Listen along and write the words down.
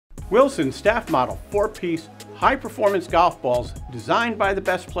Wilson Staff Model 4-piece high-performance golf balls designed by the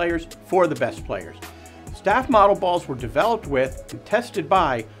best players for the best players. Staff model balls were developed with and tested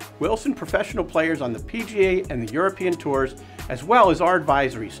by Wilson professional players on the PGA and the European tours, as well as our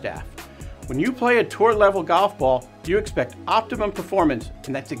advisory staff. When you play a tour-level golf ball, you expect optimum performance,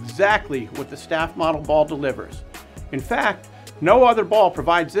 and that's exactly what the Staff Model ball delivers. In fact, no other ball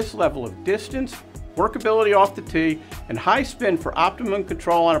provides this level of distance, workability off the tee, and high spin for optimum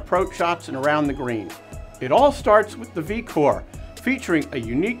control on approach shots and around the green. It all starts with the V-Core, featuring a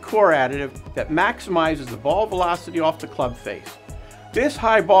unique core additive that maximizes the ball velocity off the club face. This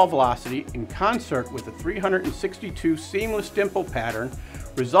high ball velocity, in concert with the 362 seamless dimple pattern,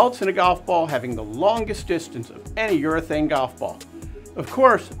 results in a golf ball having the longest distance of any urethane golf ball. Of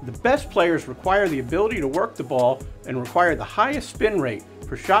course, the best players require the ability to work the ball and require the highest spin rate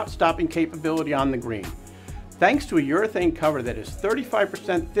for shot-stopping capability on the green. Thanks to a urethane cover that is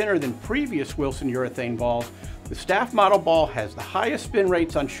 35% thinner than previous Wilson urethane balls, the Staff Model ball has the highest spin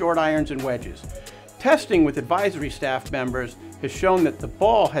rates on short irons and wedges. Testing with advisory staff members has shown that the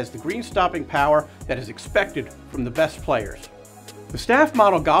ball has the green stopping power that is expected from the best players. The Staff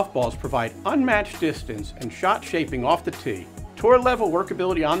Model golf balls provide unmatched distance and shot shaping off the tee, tour-level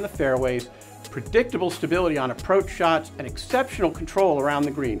workability on the fairways, predictable stability on approach shots, and exceptional control around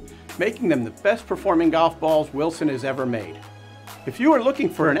the green, making them the best performing golf balls Wilson has ever made. If you are looking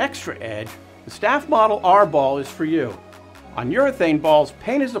for an extra edge, the Staff Model R ball is for you. On urethane balls,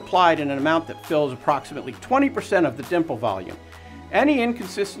 paint is applied in an amount that fills approximately 20% of the dimple volume. Any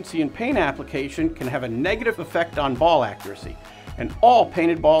inconsistency in paint application can have a negative effect on ball accuracy, and all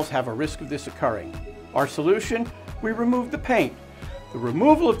painted balls have a risk of this occurring. Our solution? We remove the paint. The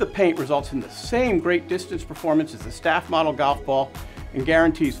removal of the paint results in the same great distance performance as the Staff Model golf ball and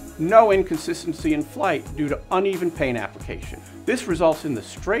guarantees no inconsistency in flight due to uneven paint application. This results in the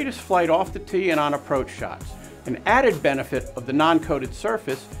straightest flight off the tee and on approach shots. An added benefit of the non-coated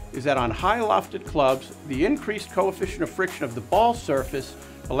surface is that on high lofted clubs, the increased coefficient of friction of the ball surface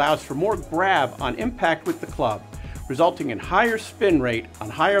allows for more grab on impact with the club, resulting in higher spin rate on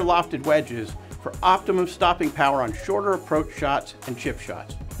higher lofted wedges for optimum stopping power on shorter approach shots and chip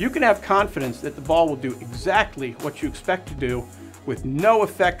shots. You can have confidence that the ball will do exactly what you expect to do with no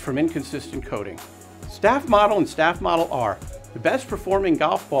effect from inconsistent coating. Staff Model and Staff Model R, the best performing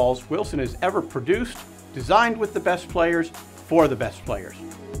golf balls Wilson has ever produced, designed with the best players for the best players.